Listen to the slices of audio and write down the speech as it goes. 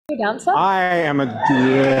Dancer? I am a.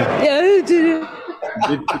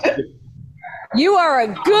 You are a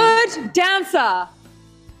good dancer.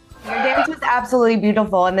 Your dance was absolutely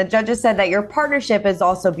beautiful, and the judges said that your partnership is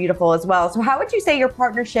also beautiful as well. So how would you say your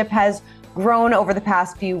partnership has grown over the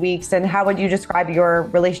past few weeks, and how would you describe your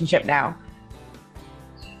relationship now?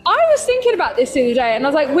 I was thinking about this the other day, and I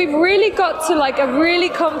was like, we've really got to like a really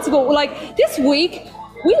comfortable, like this week,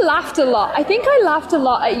 we laughed a lot. I think I laughed a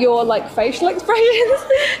lot at your like facial expressions.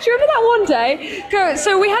 Do you remember that one day?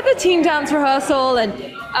 So we had the team dance rehearsal,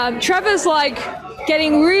 and Trevor's like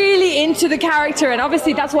getting really into the character, and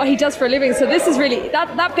obviously that's what he does for a living. So this is really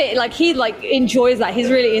that bit, like he like enjoys that.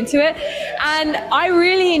 He's really into it, and I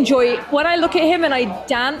really enjoy when I look at him and I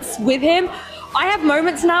dance with him. I have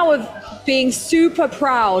moments now of being super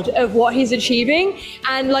proud of what he's achieving,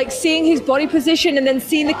 and like seeing his body position and then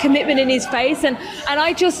seeing the commitment in his face, and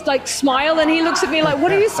I just like smile, and he looks at me like,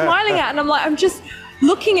 what are you smiling at? And I'm like, I'm just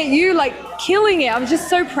looking at you, like killing it. I'm just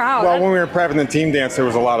so proud. Well, when we were prepping the team dance, there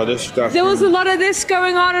was a lot of this stuff. There was a lot of this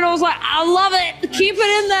going on, and I was like, I love it. Keep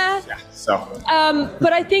it in there. Yeah, so.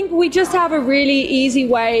 But I think we just have a really easy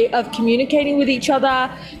way of communicating with each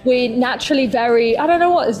other. We naturally very, I don't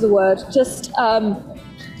know what is the word, just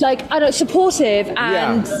like, I don't, supportive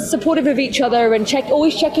and supportive of each other, and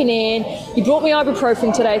always checking in. You brought me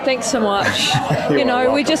ibuprofen today. Thanks so much. You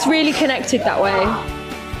know, we just really connected that way.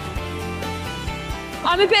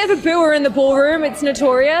 I'm a bit of a booer in the ballroom, it's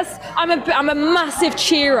notorious. I'm a massive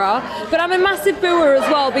cheerer, but I'm a massive booer as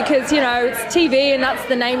well because, you know, it's TV and that's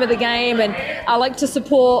the name of the game, and I like to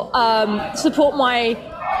support my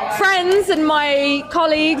friends and my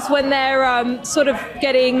colleagues when they're sort of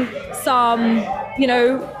getting some, you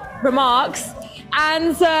know, remarks.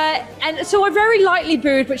 And so I very lightly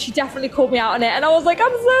booed, but she definitely called me out on it, and I was like,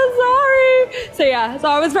 I'm so sorry. So yeah, so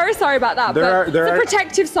I was very sorry about that. But it's the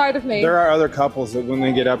protective side of me. There are other couples that when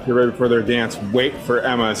they get up here right before their dance, wait for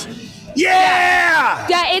Emma's. Yeah!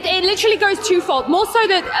 Yeah, it literally goes twofold. More so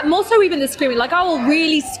even the screaming. Like I will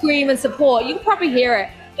really scream and support. You can probably hear it.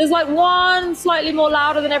 There's like one slightly more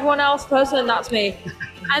louder than everyone else person, and that's me.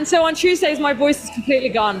 And so on Tuesdays, my voice is completely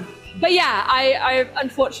gone. But yeah, I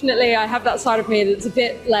unfortunately, I have that side of me that's a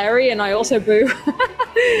bit Larry, and I also boo.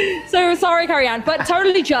 So sorry, Carrie Ann, but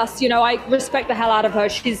totally just, you know, I respect the hell out of her.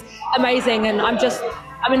 She's amazing, and I'm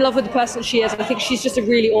in love with the person she is. I think she's just a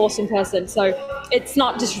really awesome person. So it's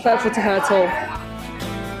not disrespectful to her at all.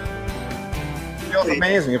 It feels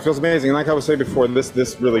amazing. It feels amazing. Like I was saying before,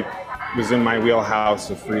 this really was in my wheelhouse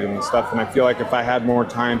of freedom and stuff, and I feel like if I had more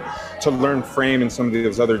time to learn frame in some of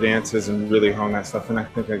those other dances and really hone that stuff, and I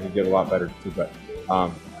think I could get a lot better too. But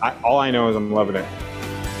all I know is I'm loving it.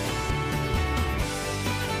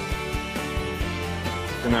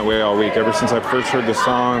 Been that way all week. Ever since I first heard the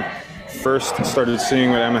song, first started seeing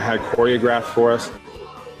what Emma had choreographed for us,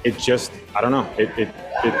 it just, I don't know, it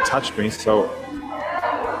touched me. So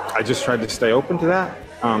I just tried to stay open to that.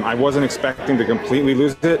 I wasn't expecting to completely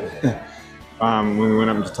lose it when we went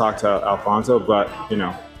up to talk to Alfonso, but you know,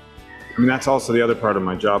 I mean, that's also the other part of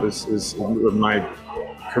my job is my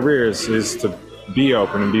career is to be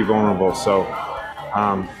open and be vulnerable. So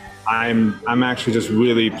I'm actually just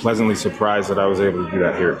really pleasantly surprised that I was able to do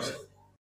that here.